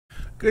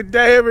Good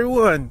day,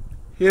 everyone.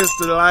 Here's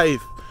to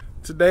life.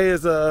 Today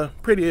is a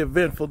pretty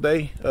eventful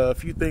day. A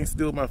few things to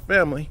do with my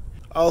family.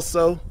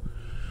 Also,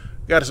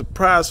 got a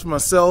surprise for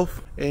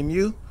myself and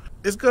you.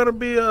 It's gonna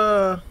be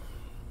a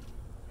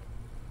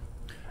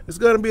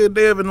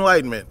day of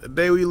enlightenment. A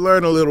day we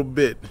learn a little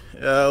bit.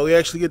 We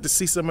actually get to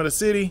see some of the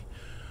city.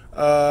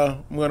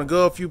 I'm gonna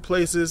go a few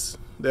places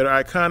that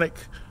are iconic,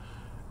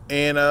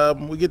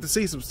 and we get to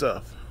see some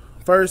stuff.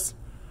 First,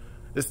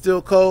 it's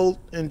still cold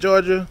in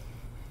Georgia,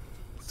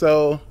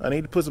 so I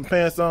need to put some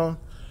pants on.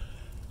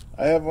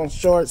 I have on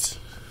shorts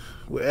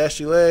with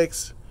ashy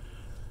legs.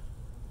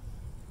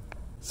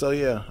 So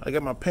yeah, I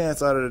got my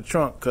pants out of the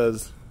trunk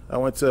because I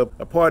went to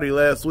a party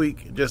last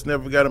week and just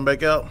never got them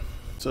back out.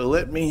 So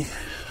let me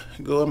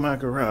go in my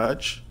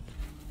garage.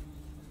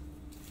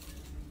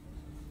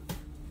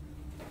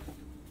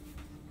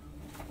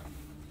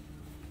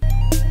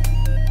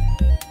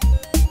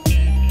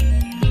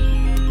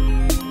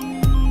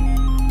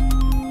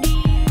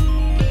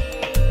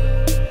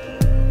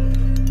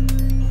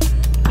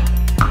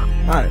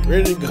 Alright,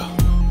 ready to go.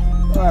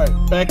 Alright,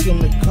 back in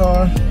the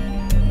car,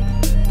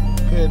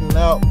 heading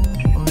out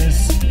on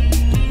this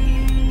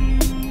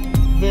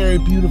very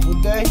beautiful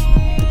day.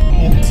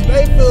 And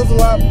today feels a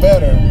lot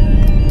better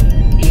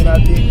than I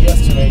did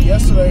yesterday.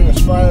 Yesterday was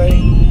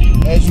Friday.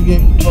 As you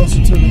get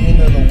closer to the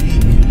end of the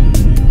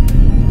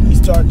week, you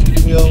start to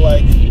feel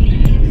like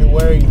you're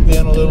wearing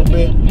thin a little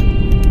bit.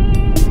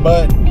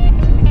 But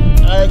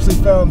I actually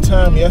found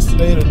time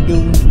yesterday to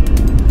do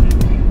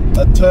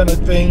a ton of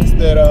things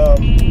that I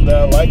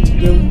like to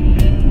do,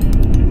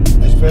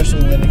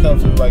 especially when it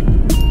comes to like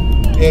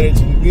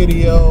editing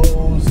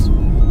videos,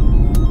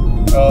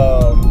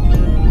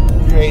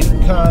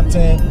 creating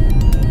content,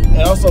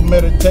 and also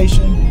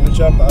meditation, which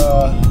I'm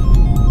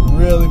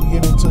really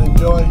beginning to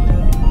enjoy.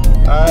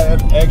 I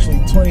had actually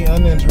 20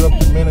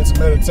 uninterrupted minutes of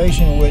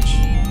meditation, which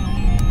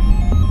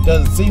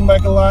doesn't seem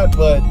like a lot,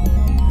 but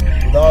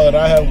with all that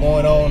I have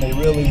going on, it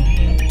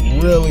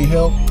really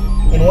helped.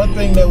 And one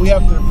thing that we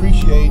have to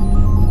appreciate,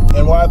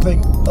 and why I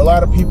think a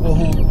lot of people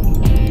who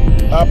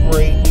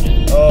operate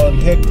on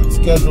hectic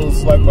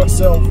schedules like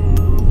myself,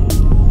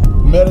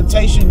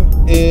 meditation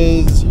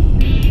is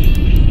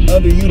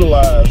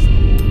underutilized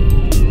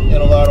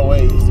in a lot of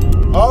ways.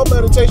 All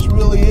meditation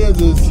really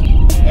is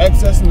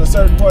accessing a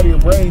certain part of your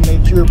brain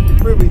that you're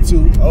privy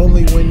to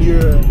only when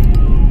you're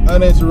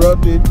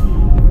uninterrupted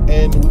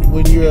and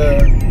when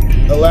you're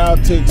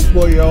allowed to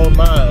explore your own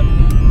mind.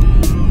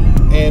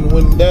 And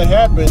when that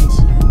happens,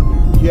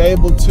 you're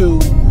able to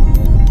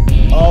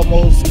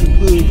almost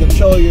completely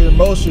control your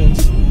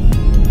emotions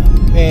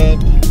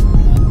and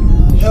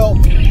help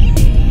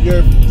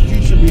your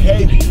future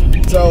behavior.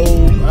 So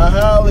I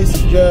highly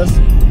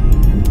suggest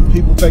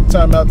people take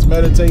time out to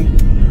meditate.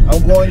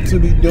 I'm going to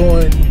be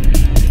doing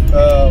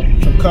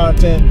some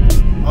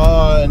content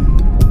on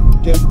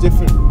just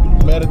different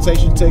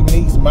meditation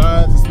techniques,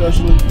 minds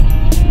especially,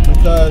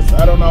 because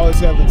I don't always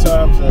have the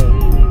time to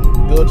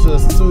go to the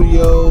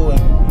studio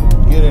and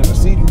get in a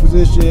seating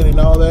position and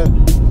all that.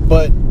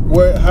 But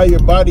how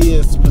your body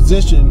is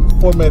positioned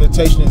for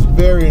meditation is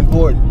very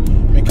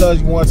important, because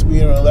you want to be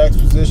in a relaxed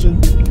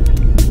position.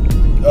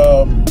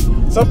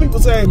 Some people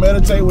say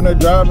meditate when they're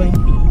driving.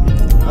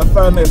 I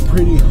find that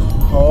pretty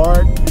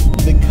hard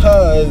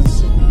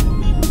because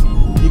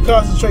you're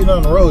concentrating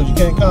on the road. You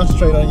can't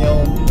concentrate on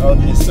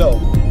yourself.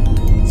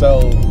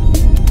 So,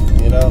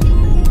 you know,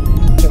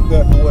 take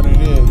that for what it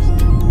is.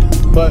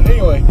 But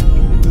anyway,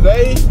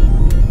 today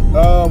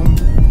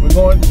we're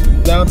going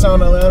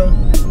downtown Atlanta.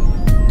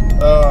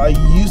 I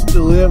used to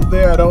live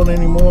there. I don't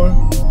anymore,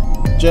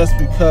 just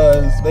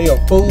because they are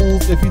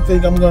fools if you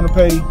think I'm going to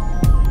pay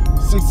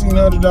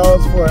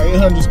 $1,600 for an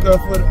 800 square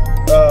foot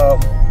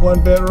one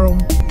bedroom.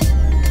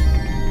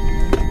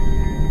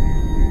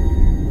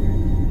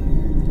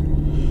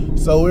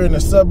 So we're in the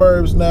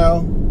suburbs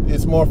now.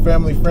 It's more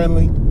family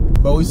friendly,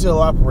 but we still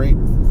operate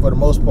for the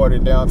most part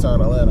in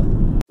downtown Atlanta.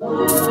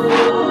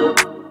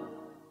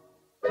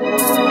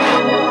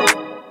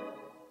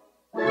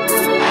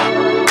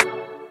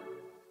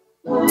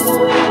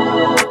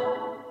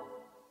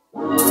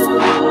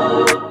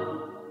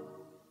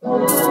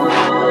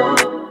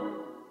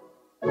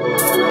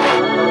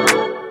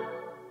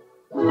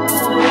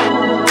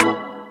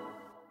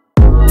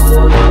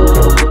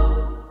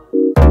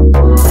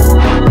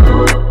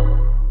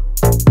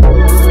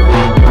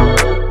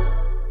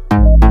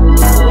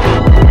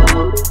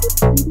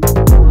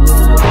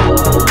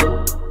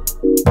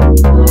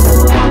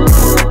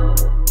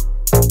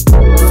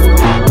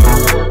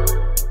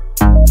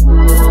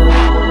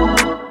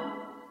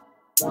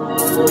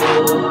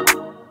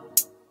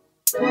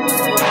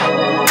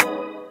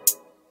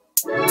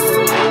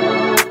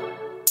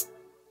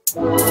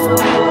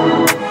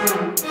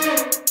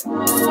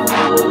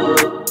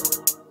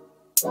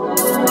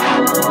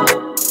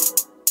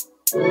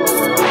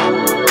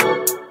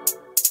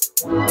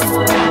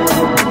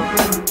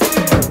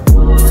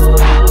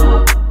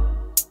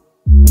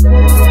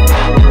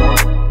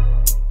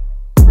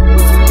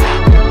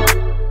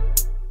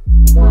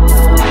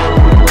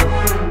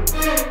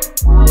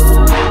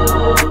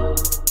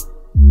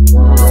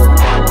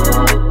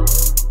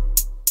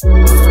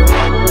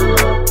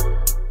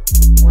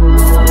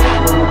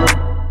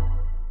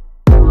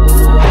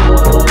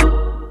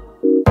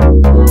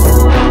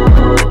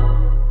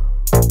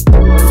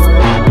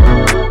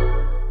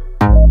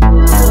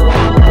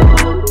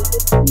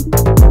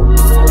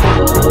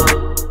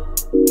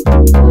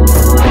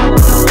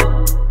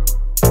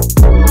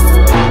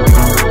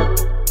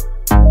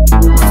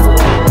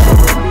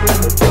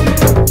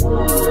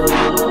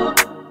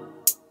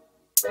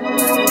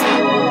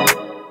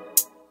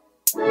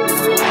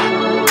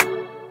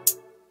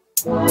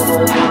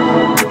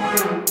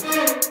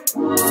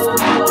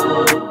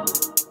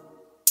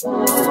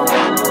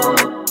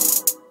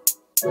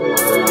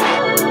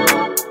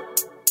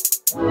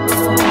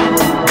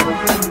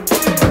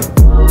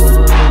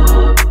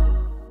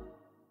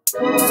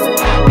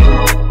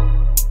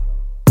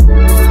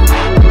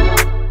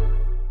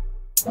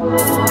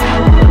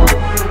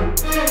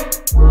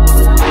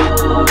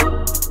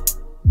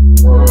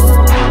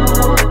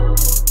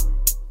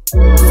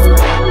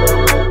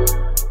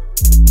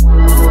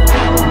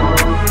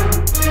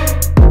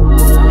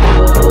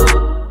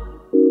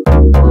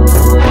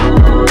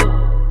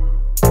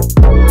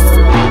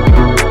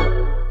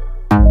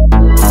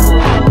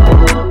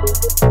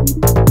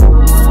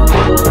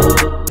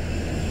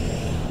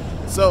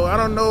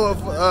 don't know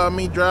if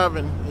me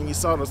driving and you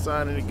saw the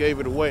sign and it gave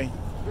it away,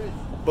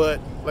 but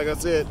like I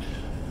said,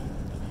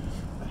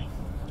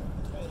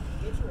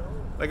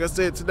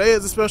 today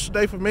is a special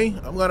day for me.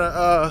 I'm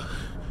gonna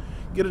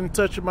get in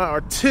touch with my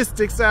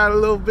artistic side a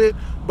little bit,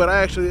 but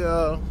I'm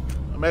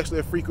actually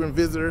a frequent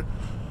visitor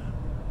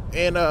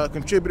and a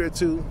contributor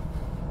to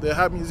the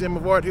High Museum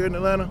of Art here in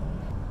Atlanta,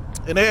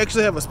 and they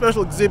actually have a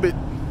special exhibit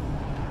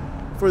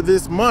for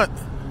this month,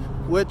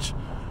 which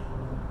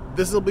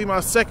this will be my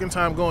second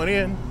time going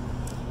in,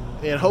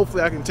 and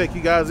hopefully I can take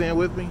you guys in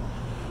with me.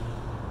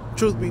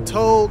 Truth be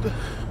told,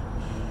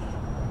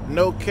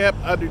 no cap,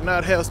 I do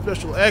not have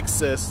special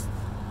access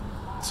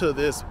to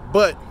this,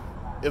 but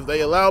if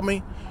they allow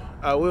me,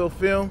 I will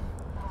film.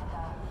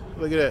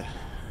 Look at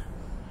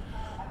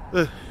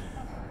that.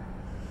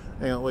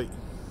 Hang on, wait.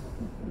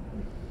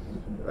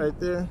 Right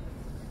there.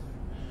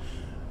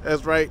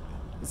 That's right.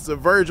 It's a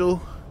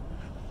Virgil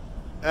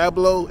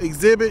Abloh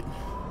exhibit.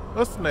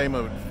 What's the name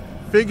of it?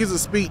 Figures of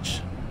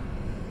Speech.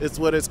 It's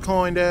what it's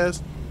coined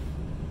as.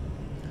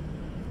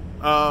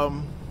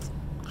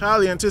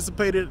 Highly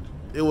anticipated.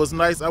 It was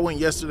nice. I went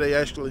yesterday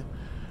actually,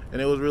 and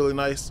it was really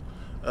nice.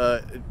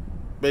 It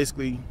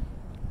basically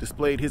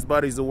displayed his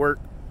bodies of work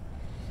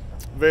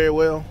very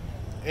well,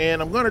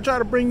 and I'm going to try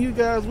to bring you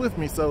guys with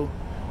me, so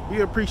be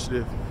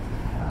appreciative.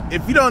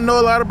 If you don't know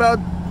a lot about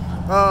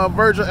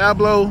Virgil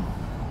Abloh,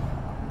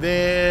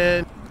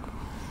 then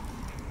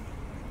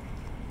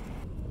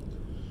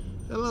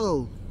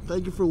hello,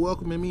 thank you for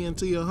welcoming me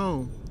into your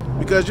home,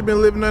 because you've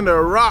been living under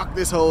a rock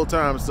this whole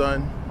time,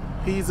 son.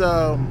 He's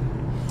a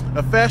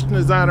fashion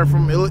designer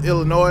from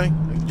Illinois,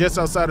 just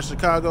outside of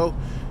Chicago.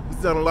 He's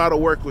done a lot of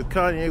work with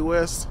Kanye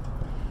West,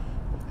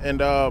 and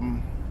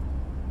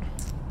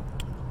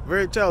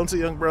very talented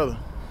young brother.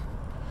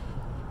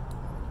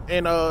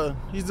 And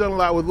he's done a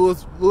lot with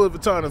Louis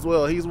Vuitton as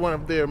well. He's one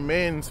of their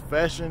men's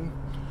fashion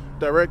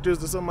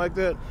directors or something like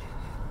that.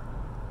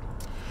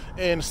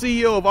 And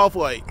CEO of Off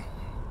White.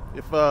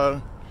 If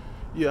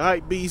you're a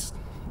hype beast,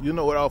 you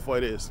know what Off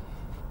White is.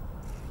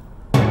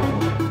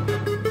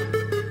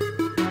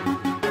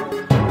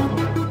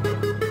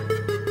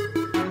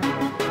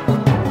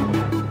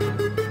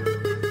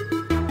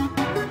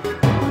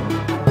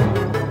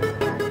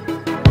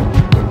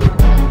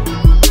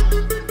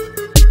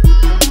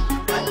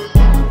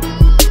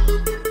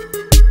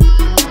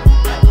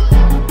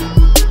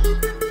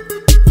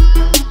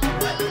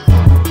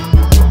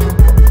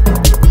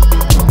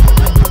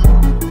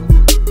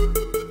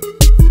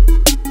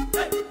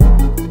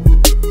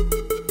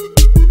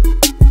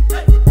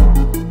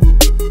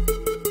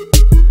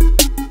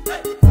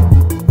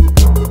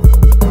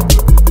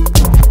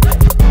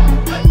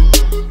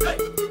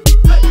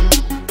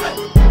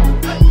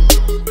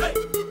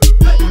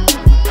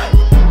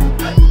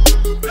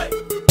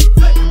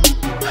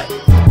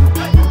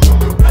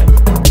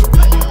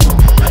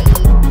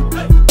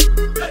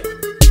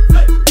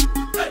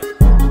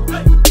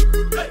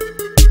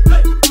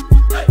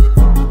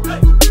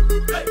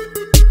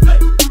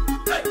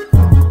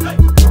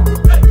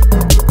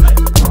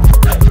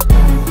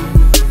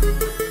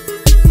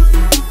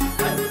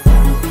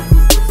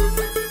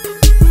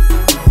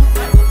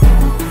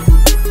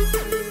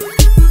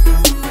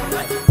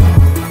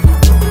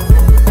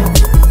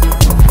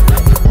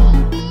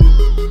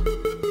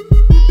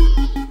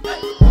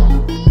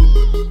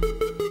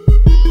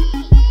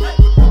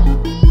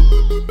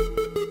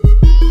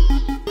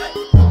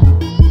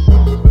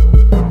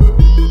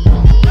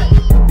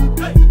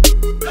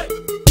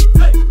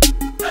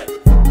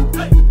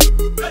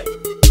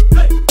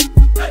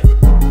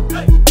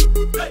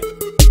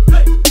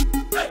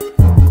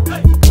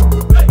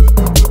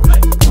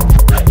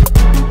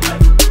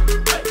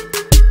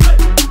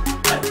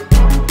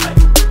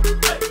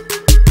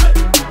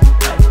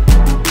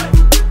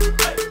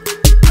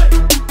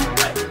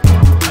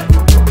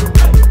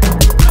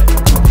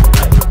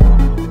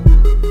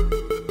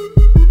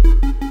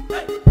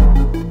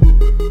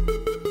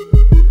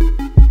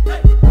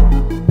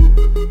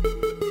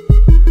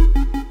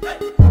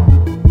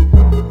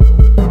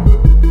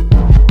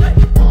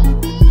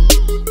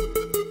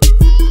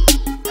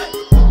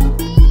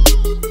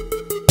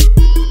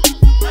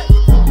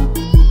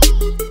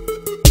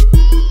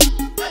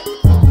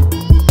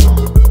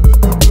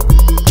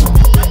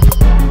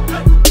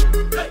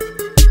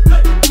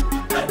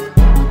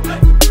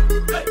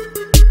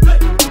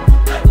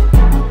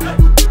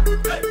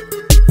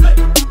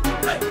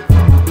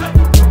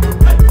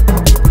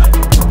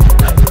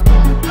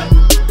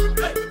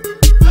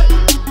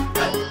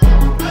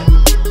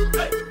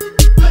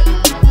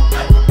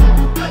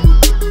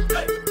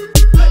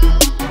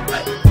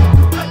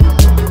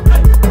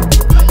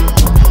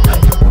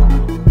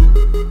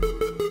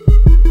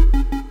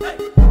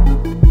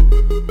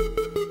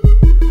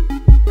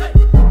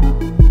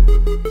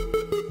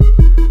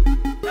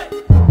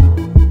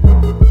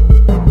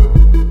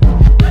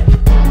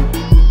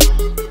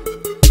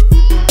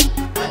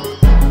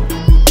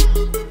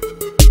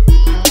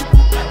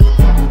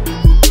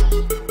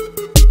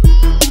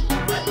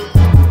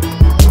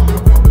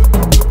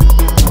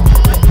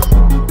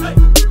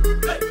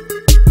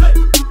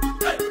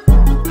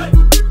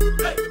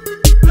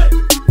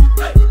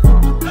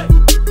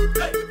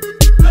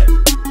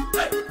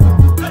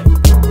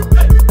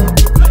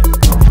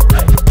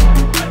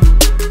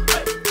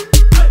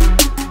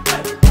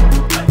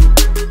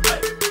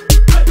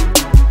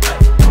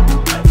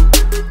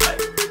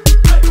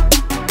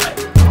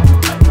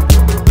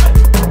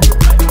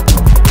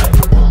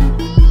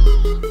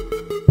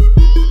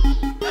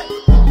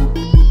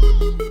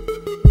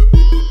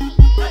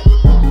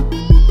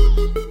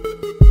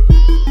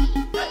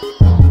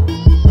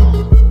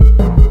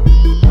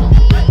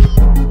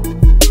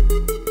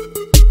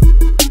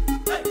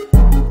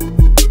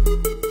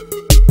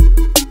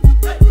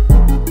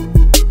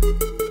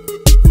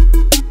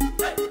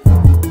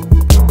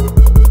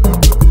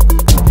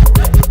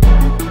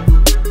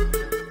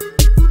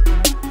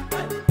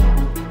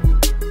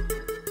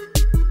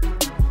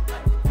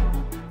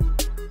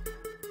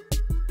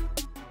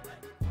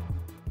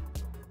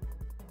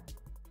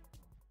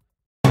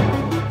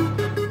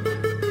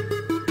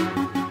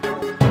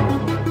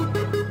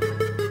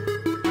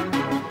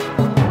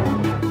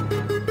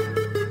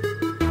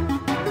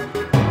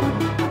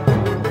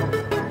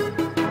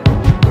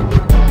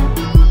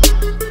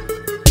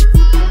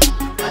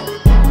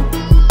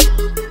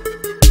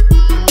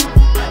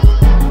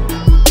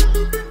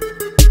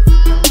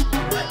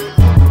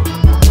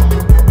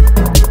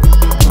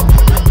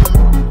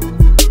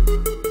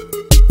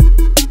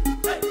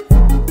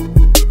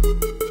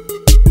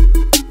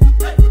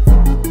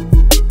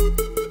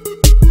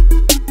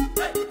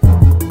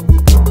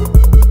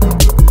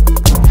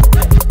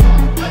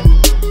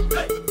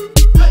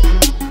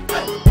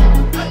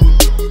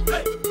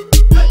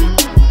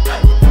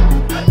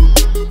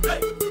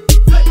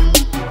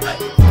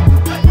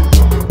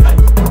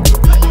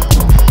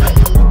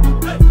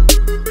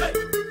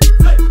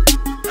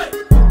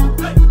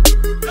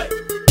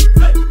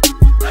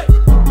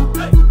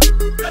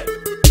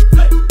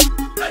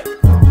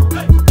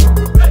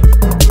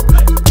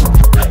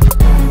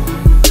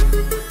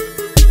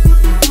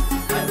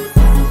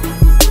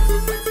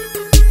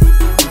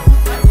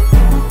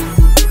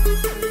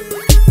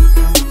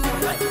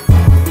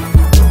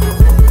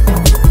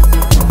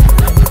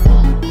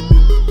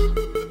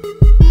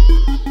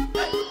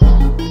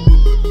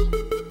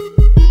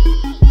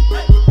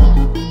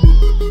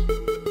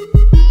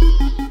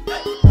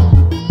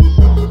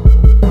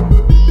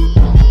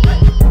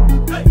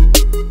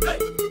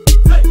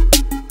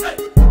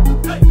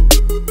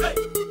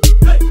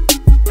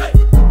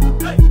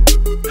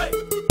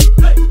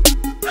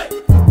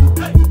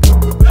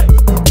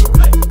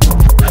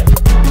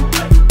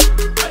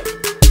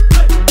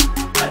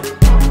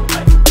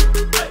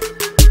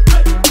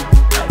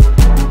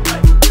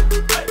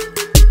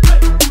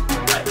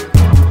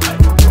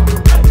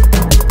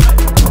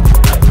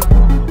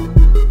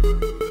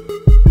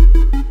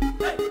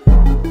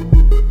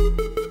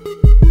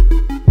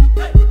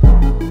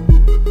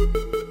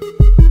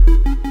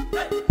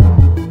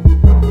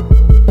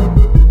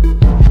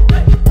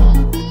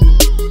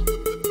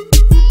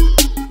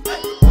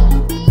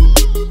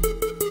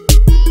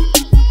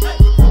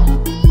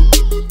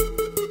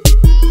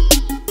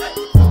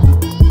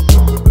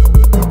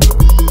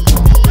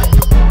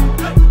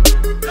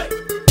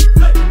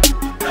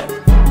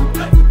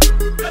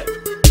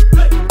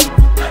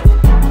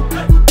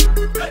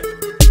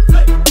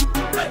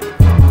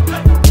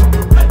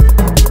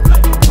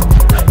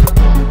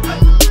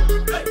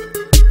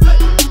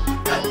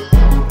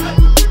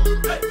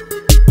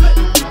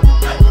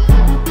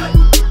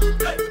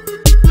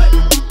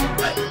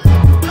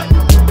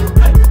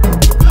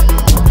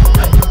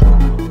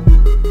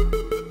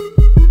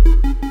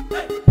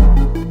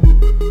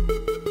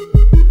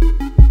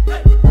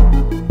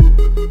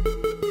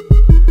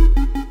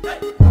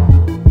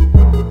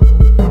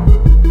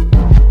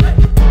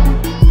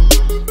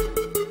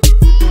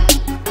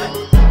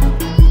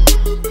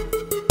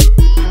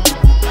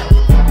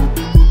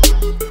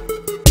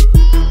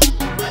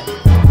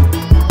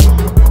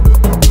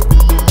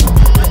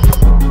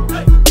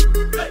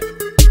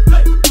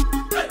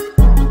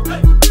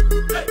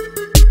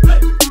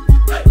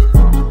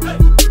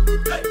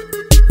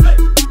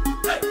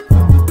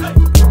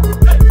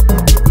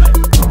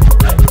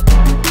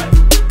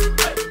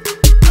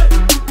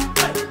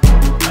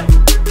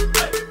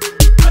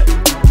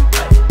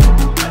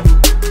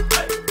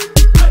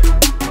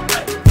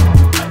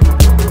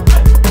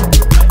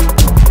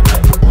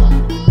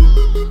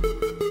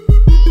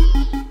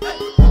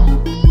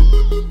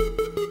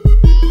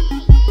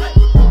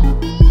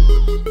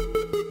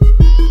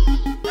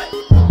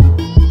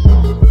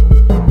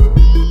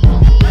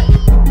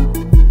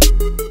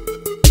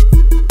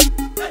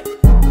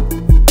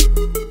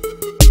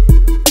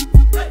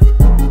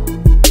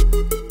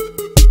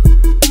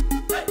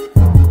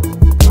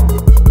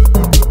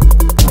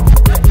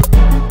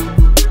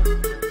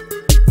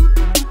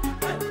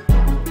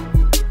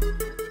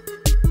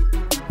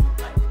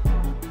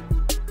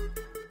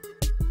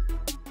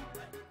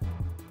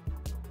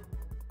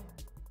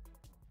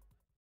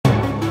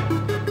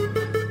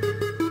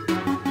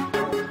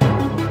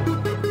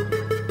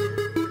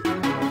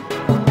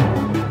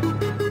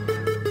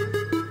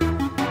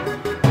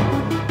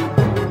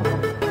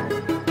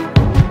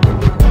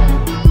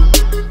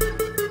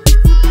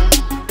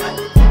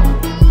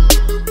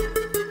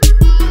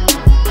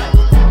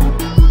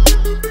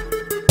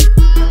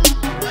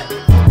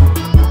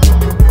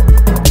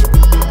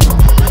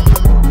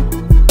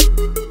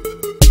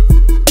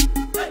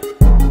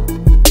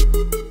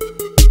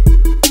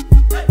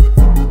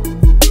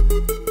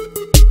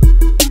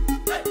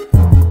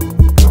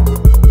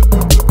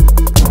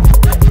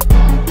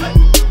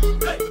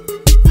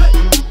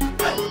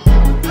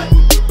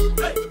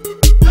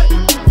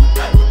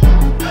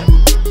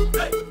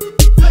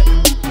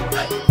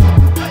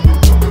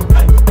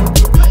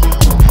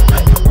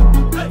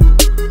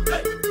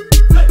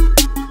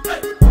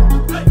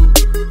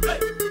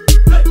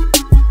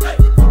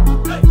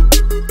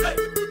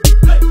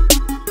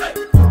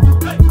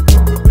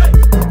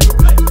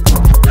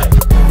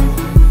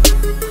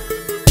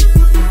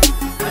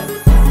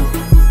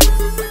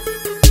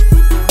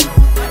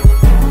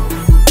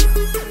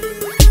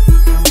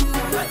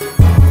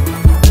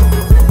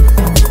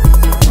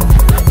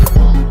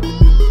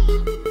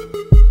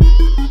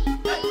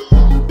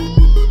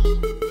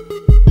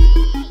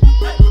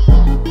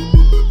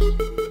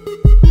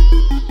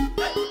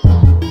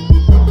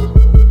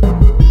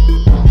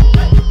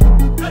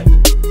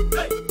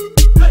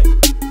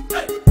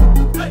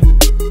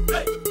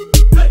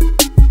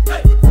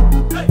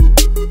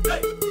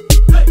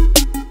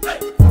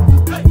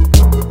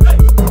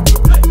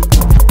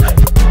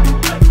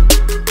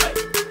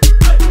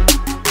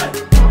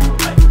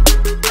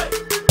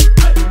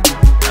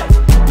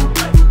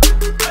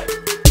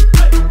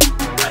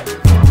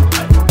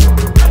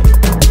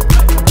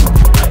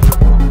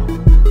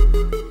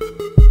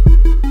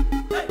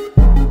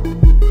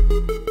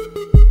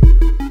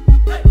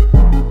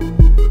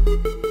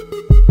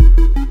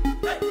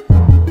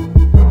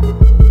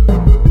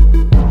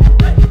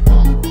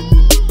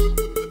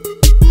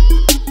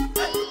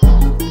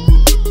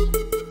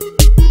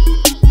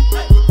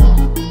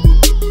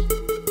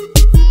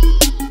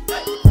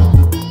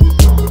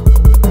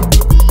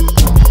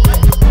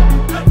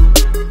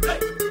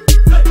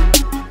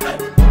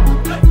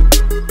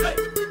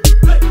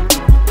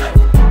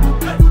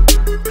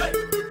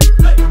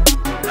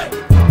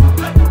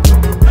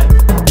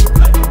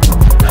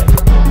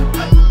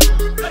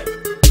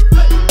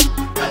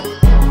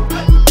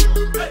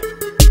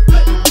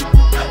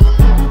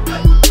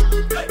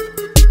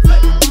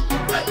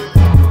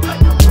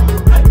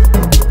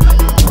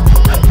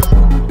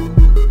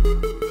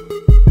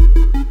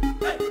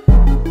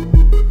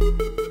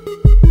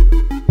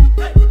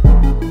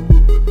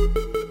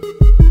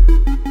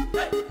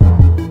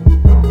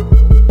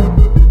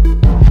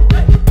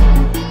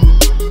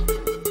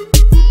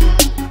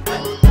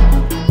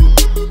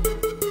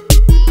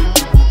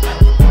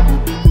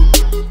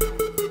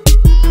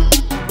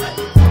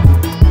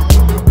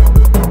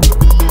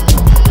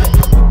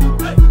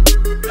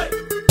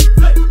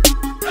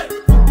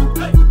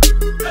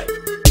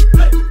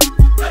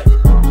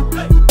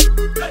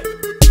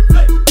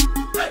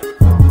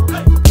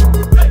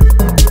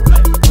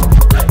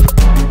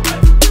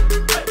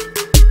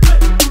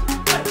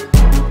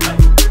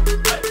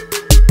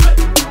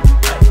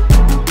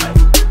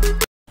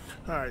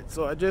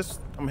 Alright, so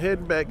I'm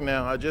heading back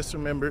now. I just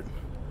remembered.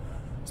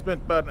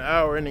 Spent about an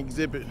hour in the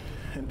exhibit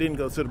and didn't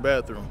go to the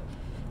bathroom.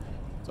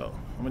 So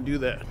I'm gonna do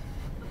that.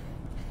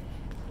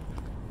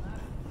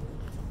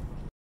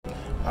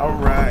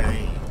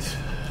 Alright.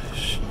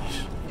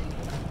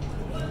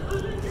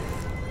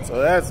 So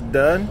that's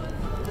done.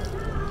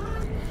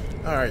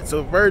 Alright,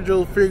 so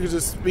Virgil figures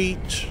of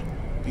speech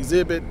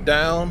exhibit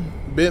down.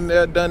 Been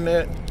there, done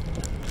that.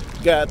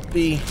 Got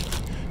the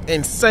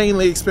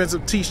insanely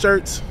expensive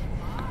t-shirts.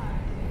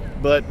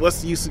 But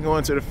what's the use of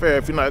going to the fair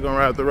if you're not gonna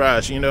ride the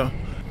rides, you know?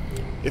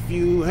 If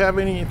you have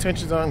any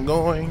intentions on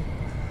going,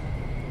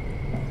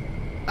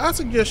 I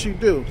suggest you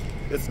do.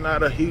 It's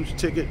not a huge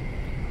ticket,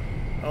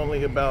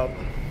 only about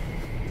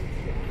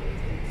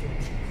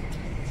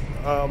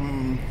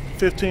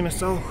 $15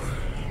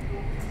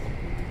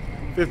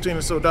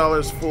 or so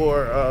dollars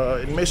for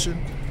admission,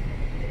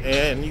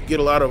 and you get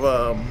a lot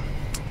of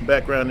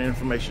background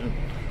information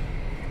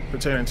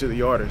pertaining to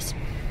the artist.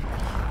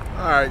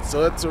 Alright,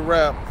 so that's a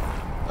wrap.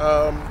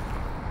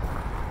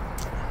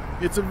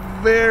 It's a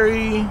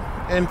very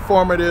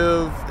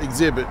informative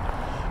exhibit.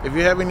 If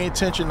you have any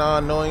intention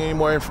on knowing any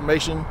more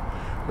information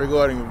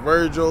regarding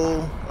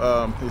Virgil,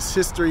 his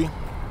history,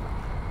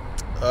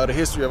 the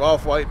history of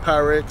Off White,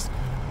 Pyrex,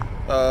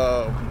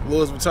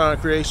 Louis Vuitton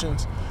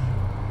creations,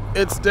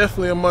 it's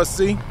definitely a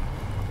must-see.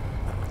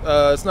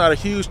 It's not a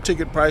huge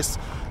ticket price.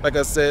 Like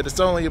I said, it's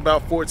only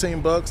about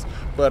 14 bucks,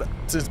 but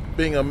since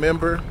being a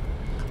member,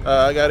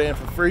 I got in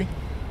for free.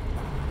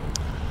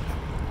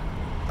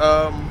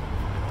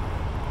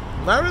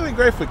 Not really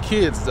great for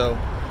kids though.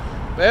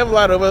 They have a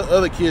lot of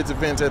other kids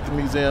events at the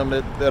museum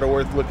that are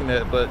worth looking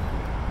at, but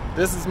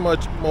this is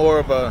much more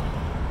of an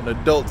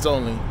adults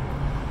only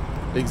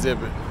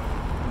exhibit.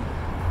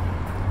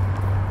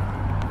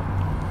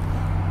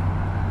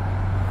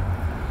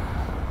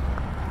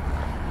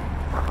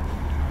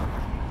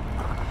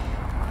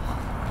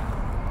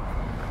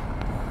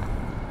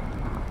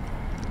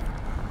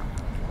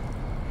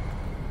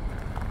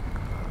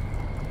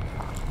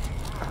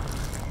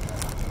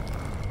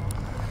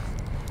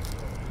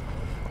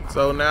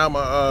 So now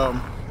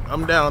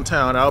I'm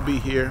downtown. I'll be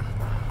here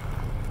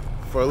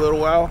for a little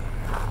while.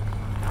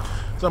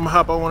 So I'm gonna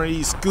hop on one of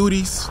these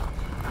scooties,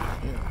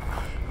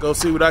 go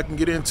see what I can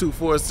get into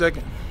for a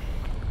second.